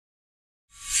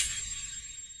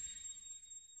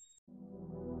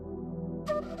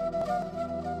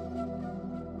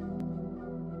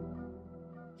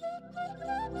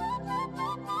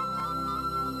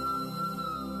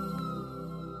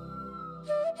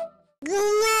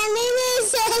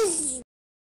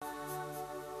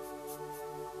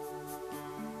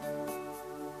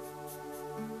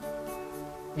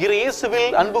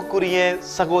இயேசுவில் அன்புக்குரிய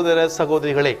சகோதர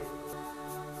சகோதரிகளே,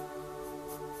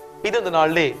 இந்த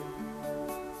நாளிலே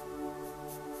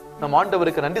நம்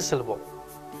ஆண்டவருக்கு நன்றி செல்வோம்.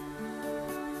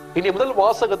 இன்றைய முதல்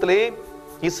வாசகத்திலே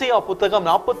இசையா புத்தகம்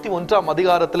 41ஆம்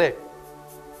அதிகாரத்திலே,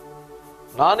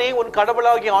 நானே உன்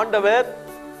கடவுளாகிய ஆண்டவர்,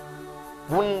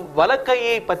 உன்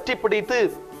வலக்கையை பற்றி பிடித்து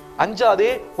அஞ்சாதே,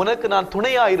 உனக்கு நான்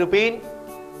துணையாயிருப்பேன்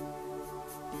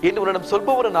என்று உன்னிடம்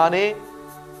சொல்பவர் நானே.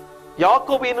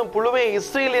 யாக்கோபு எனும் புழுவே,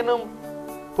 இஸ்ரேல் எனும்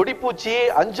பொடிப்பூச்சியே,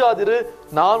 அஞ்சாதிரு,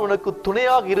 நான் உனக்கு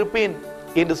துணையாக இருப்பேன்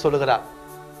என்று சொல்லுகிறார்.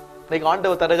 இன்னைக்கு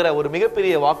ஆண்டவர் தருகிற ஒரு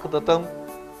மிகப்பெரிய வாக்குத்தத்தம்,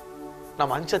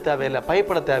 நாம் அஞ்ச தேவையில்லை,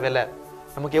 பயப்பட தேவையில்லை.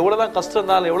 நமக்கு எவ்வளவுதான் கஷ்டம்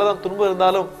இருந்தாலும், எவ்வளவுதான் துன்பம்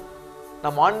இருந்தாலும்,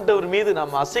 நம் ஆண்டவர் மீது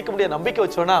நாம் அசைக்க முடியாத நம்பிக்கை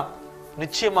வச்சோம்னா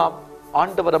நிச்சயமா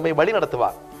ஆண்டவர் நம்மை வழி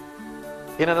நடத்துவார்.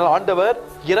 ஏனென்றால் ஆண்டவர்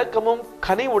இரக்கமும்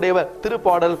கனிவுடையவர்.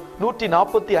 திருப்பாடல்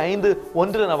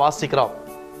 145:1 வாசிக்கிறோம்.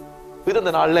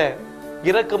 இந்த நாள்ல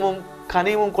இரக்கமும்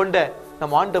கனிவும் கொண்ட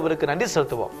நம் ஆண்டவருக்கு நன்றி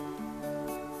செலுத்துவோம்.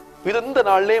 இந்த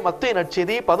நாளிலே மத்தேயு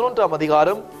நற்செய்தி 11ஆம்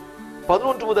அதிகாரம்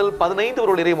 11 முதல் 15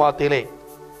 வரை இறை வார்த்தையிலே,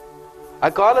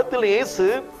 அக்காலத்தில் இயேசு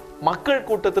மக்கள்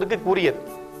கூட்டத்திற்கு கூறியது,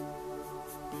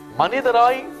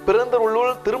 மனிதராய்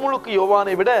பிறந்தவர்களுள் திருமுழுக்கு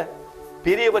யோவானை விட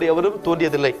பெரியவர் எவரும்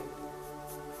தோன்றியதில்லை.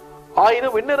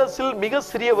 ஆயினும் விண்ணரசில் மிக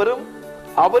சிறியவரும்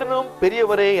அவரினும்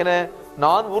பெரியவரே என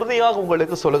நான் உறுதியாக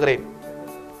உங்களுக்கு சொல்லுகிறேன்.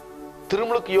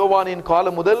 திருமுழுக்கு யோவானின்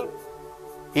காலம் முதல்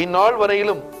இந்நாள்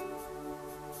வரையிலும்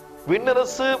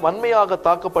விண்ணரசு வன்மையாக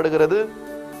தாக்கப்படுகிறது.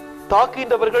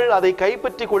 தாக்கின்றவர்கள் அதை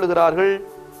கைப்பற்றிக் கொள்கிறார்கள்.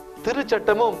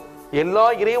 திருச்சட்டமும் எல்லா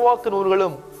இறைவாக்கு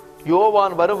நூல்களும்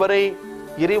யோவான் வரும் வரை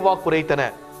இறைவாக்குரைத்தன.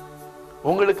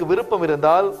 உங்களுக்கு விருப்பம்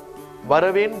இருந்தால்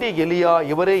வரவேண்டிய எலியா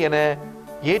இவரே என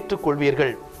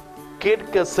ஏற்றுக்கொள்வீர்கள்.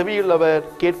 கேட்க செவியுள்ளவர்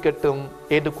கேட்கட்டும்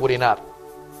என்று கூறினார்.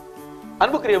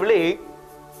 அன்புக்குரியவர்களே,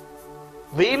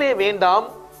 வெயிலே வேண்டாம்,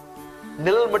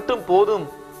 நிழல் மட்டும் போதும்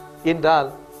என்றால்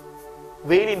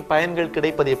வெயிலின் பயன்கள்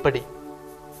கிடைப்பது எப்படி?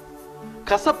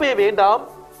 கசப்பே வேண்டாம்,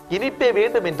 இனிப்பே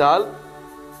வேண்டும் என்றால்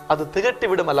அது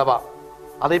திகட்டிவிடும் அல்லவா?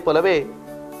 அதை போலவே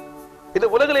இந்த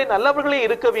உலகிலே நல்லவர்களே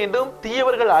இருக்க வேண்டும்,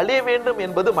 தீயவர்கள் அழிய வேண்டும்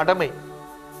என்பது மடமை.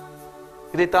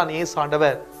 இதைத்தான் இயேசு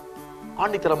ஆண்டவர்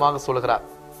ஆணித்தரமாக சொல்கிறார்.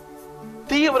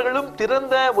 தீயவர்களும்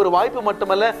திறந்த ஒரு வாய்ப்பு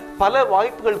மட்டுமல்ல, பல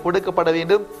வாய்ப்புகள் கொடுக்கப்பட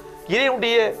வேண்டும்.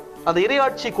 இறைவனுடைய அந்த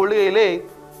இறையாட்சி கொள்கையிலே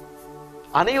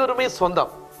அனைவருமே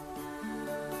சொந்தம்.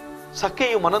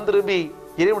 சக்கையும் மனம் திரும்பி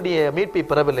இறைவனுடைய மீட்பை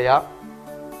பெறவில்லையா?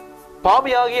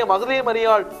 பாவியாகிய மகதலேய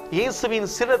மரியாள் இயேசுவின்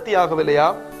சிரத்தியாகவில்லையா?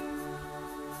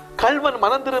 கல்வன்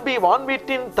மனம் திரும்பி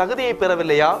வான்வீட்டின் தகுதியை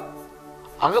பெறவில்லையா?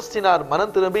 அகஸ்தினார்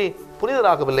மனம் திரும்பி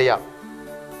புனிதராகவில்லையா?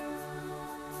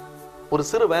 ஒரு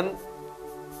சிறுவன்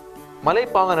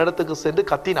மலைப்பாங்க இடத்துக்கு சென்று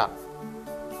கத்தினான்.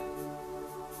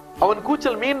 அவன்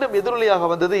கூச்சல் மீண்டும் எதிரொலியாக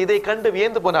வந்தது. இதை கண்டு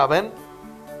வியந்து போன அவன்,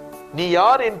 நீ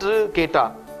யார் என்று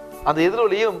கேட்டான். அந்த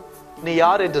எதிரொலியும் நீ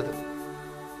யார் என்றது.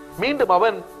 மீண்டும்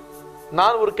அவன்,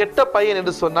 நான் ஒரு கெட்ட பையன்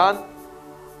என்று சொன்னான்.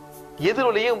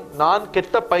 எதிரொலியும் நான்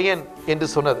கெட்ட பையன் என்று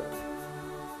சொன்னது.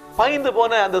 பயந்து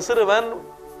போன அந்த சிறுவன்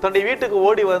தன்னுடைய வீட்டுக்கு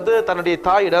ஓடி வந்து தன்னுடைய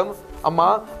தாயிடம், அம்மா,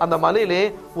 அந்த மலையிலே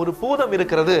ஒரு பூதம்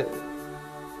இருக்கிறது,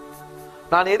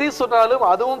 நான் எதை சொன்னாலும்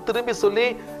அதுவும் திரும்பி சொல்லி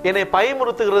என்னை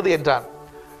பயமுறுத்துகிறது என்றான்.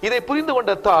 இதை புரிந்து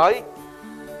கொண்ட தாய்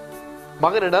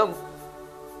மகனிடம்,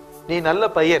 நீ நல்ல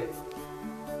பையன்,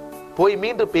 போய்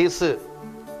மீண்டும் பேசு.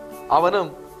 அவனும்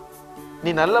நீ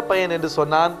நல்ல பையன் என்று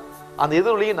சொன்னான். அந்த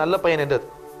எதிரொலியும் நல்ல பையன் என்றது.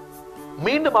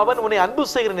 மீண்டும் அவன் உன்னை அன்பு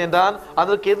செய்கிறேன் என்றான்.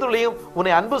 அதற்கு எதிரொலியும்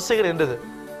உன்னை அன்பு செய்கிறேன் என்றது.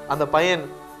 அந்த பையன்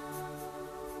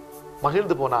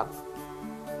மகிழ்ந்து போனான்.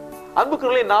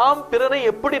 அன்புக்குரியவர்களே, நாம் பிறரை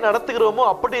எப்படி நடத்துகிறோமோ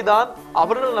அப்படிதான்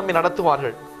அவர்கள் நம்மை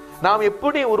நடத்துவார்கள். நாம்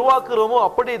எப்படி உருவாக்குகிறோமோ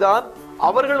அப்படிதான்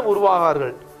அவர்களும்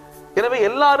உருவாகார்கள். எனவே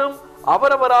எல்லாரும்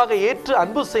அவரவராக ஏற்று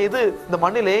அன்பு செய்து இந்த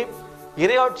மண்ணிலே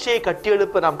இறையாட்சியை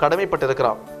கட்டியெழுப்ப நாம்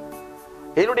கடமைப்பட்டிருக்கிறோம்.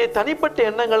 என்னுடைய தனிப்பட்ட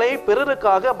எண்ணங்களை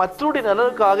பிறருக்காக, மற்றவருடைய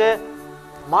நலனுக்காக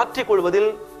மாற்றிக்கொள்வதில்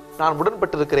நான்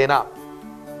உடன்பட்டிருக்கிறேனா?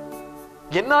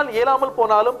 என்னால் இயலாமல்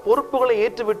போனாலும் பொறுப்புகளை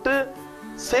ஏற்றுவிட்டு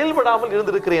செயல்படாமல்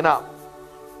இருந்திருக்கிறேனா?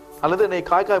 அல்லது என்னை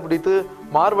காய்காய் பிடித்து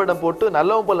மார்வடம் போட்டு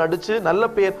நல்லவன் போல் நடிச்சு நல்ல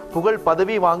பேர், புகழ்,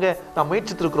 பதவி வாங்க நாம்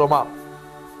முயற்சித்திருக்கிறோமா?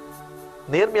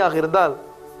 நேர்மையாக இருந்தால்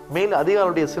மேல்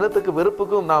அதிகாரியுடைய சினத்துக்கு,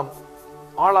 வெறுப்புக்கும் நாம்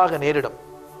ஆளாக நேரிடும்.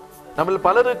 நம்ம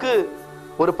பலருக்கு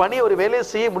ஒரு பணி, ஒரு வேலையை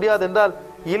செய்ய முடியாது என்றால்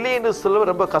இல்லை என்று சொல்ல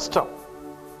ரொம்ப கஷ்டம்.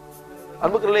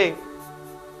 அன்புக்குள்ளே,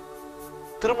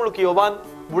 திருமுழுக்கு யோவான்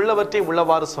உள்ளவற்றை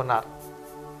உள்ளவாறு சொன்னார்,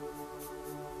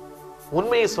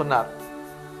 உண்மையை சொன்னார்,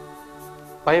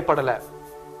 பயப்படல.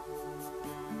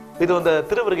 இது அந்த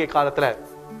திருவருகை காலத்துல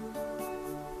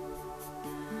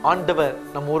ஆண்டவர்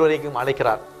நம் ஒருவரையும்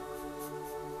அழைக்கிறார்.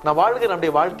 நாம் வாழ்கிற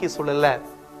நம்முடைய வாழ்க்கை சூழல்ல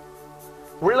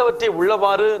உள்ளவற்றை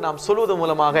உள்ளவாறு நாம் சொல்வது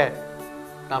மூலமாக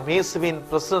நாம் இயேசுவின்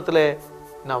பிரசன்னத்திலே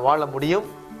நாம் வாழ முடியும்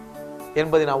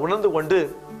என்பதை நான் உணர்ந்து கொண்டு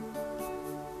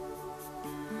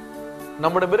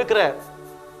நம்மிடம் இருக்கிற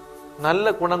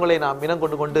நல்ல குணங்களை நாம்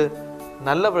இனங்கொண்டு கொண்டு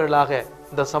நல்லவர்களாக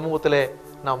இந்த சமூகத்திலே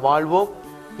நாம் வாழ்வோம்.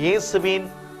 இயேசுவின்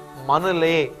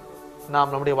மனநிலையை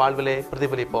நாம் நம்முடைய வாழ்விலே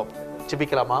பிரதிபலிப்போம்.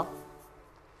 ஜெபிக்கலாமா?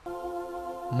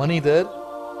 மனிதர்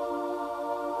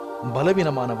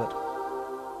பலவீனமானவர்.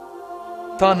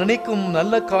 தான் நினைக்கும்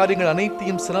நல்ல காரியங்கள்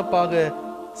அனைத்தையும் சிறப்பாக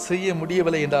செய்ய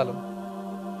முடியவில்லை என்றாலும்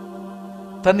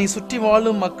தன்னை சுற்றி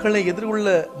வாழும் மக்களை எதிர்கொள்ள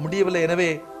முடியவில்லை. எனவே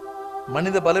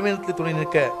மனித பலவீனத்தில் துணை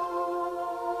நிற்க,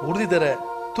 உறுதி தர,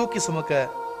 தூக்கி சுமக்க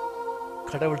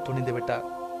கடவுள் துணிந்து விட்டார்.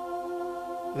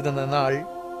 இந்த நாள்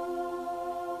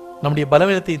நம்முடைய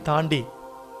பலவீனத்தை தாண்டி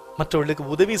மற்றவர்களுக்கு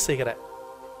உதவி செய்கிற,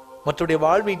 மற்றவருடைய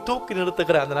வாழ்வை தூக்கி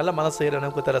நிறுத்துகிற அந்த நல்ல மனசை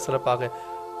நமக்கு தர சிறப்பாக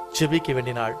ஜெபிக்க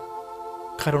வேண்டிய நாள்.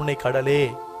 கருணை கடலே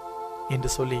என்று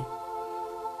சொல்லி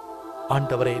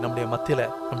ஆண்டவரை நம்முடைய மத்தியில,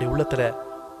 நம்முடைய உள்ளத்துல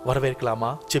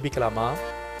வரவேற்கலாமா? ஜெபிக்கலாமா?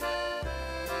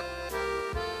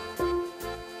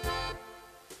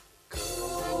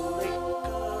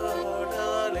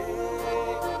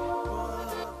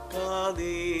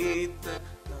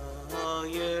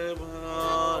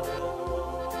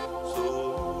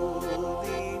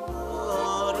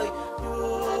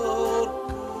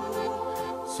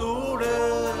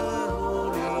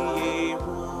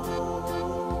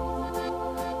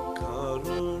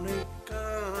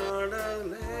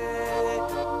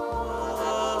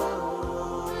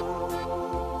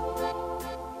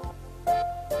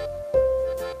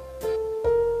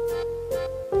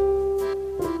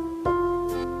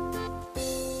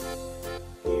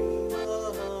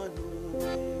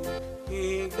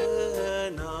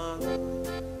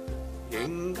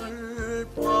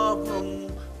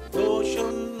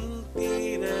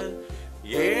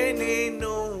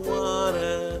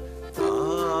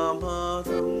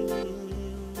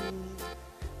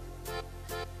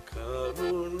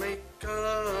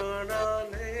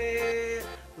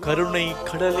 கருணை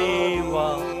கடலே வா.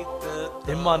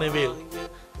 எம்மானுவேல்,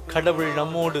 கடவுள்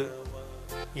நம்மோடு,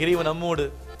 இறைவன் நம்மோடு,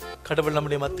 கடவுள்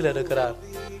நம்முடைய மத்தியில் இருக்கிறார்.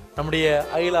 நம்முடைய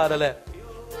அயலாறல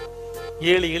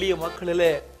ஏழை எளிய மக்களில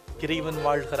இறைவன்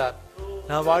வாழ்கிறார்.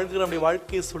 நான் வாழ்கிற நம்முடைய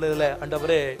வாழ்க்கை சூழலில்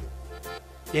ஆண்டவரே,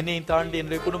 என்னை தாண்டி,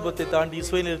 என்னுடைய குடும்பத்தை தாண்டி,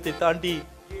 சுயநிலத்தை தாண்டி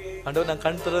ஆண்டவர் நான்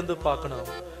கண் திறந்து பார்க்கணும்.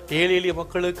 ஏழை எளிய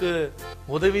மக்களுக்கு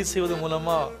உதவி செய்வது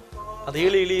மூலமா அந்த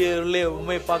ஏழை எளிய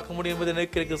உண்மை பார்க்க முடியும் என்பதை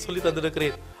எனக்கு சொல்லி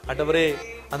தந்திருக்கிறேன். ஆண்டவரே,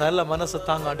 அந்த நல்ல மனசை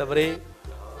தாங்க ஆண்டவரே.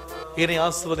 என்னை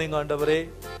ஆசிர்வதிங்க ஆண்டவரே,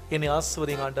 என்னை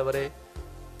ஆசிர்வதிங்க ஆண்டவரே.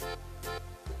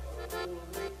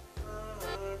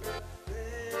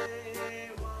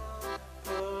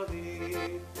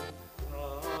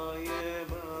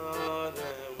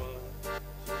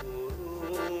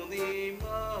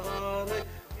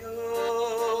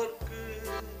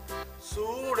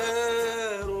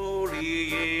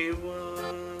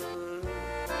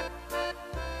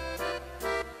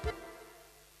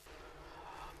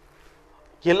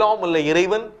 எல்லாம் வல்ல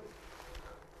இறைவன்,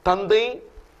 தந்தை,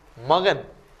 மகன்,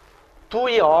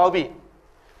 தூய ஆவி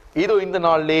இதோ இந்த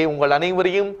நாளிலே உங்கள்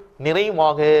அனைவரையும்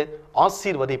நிறைவாக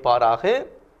ஆசீர்வதிப்பாராக.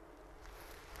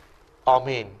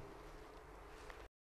 ஆமீன்.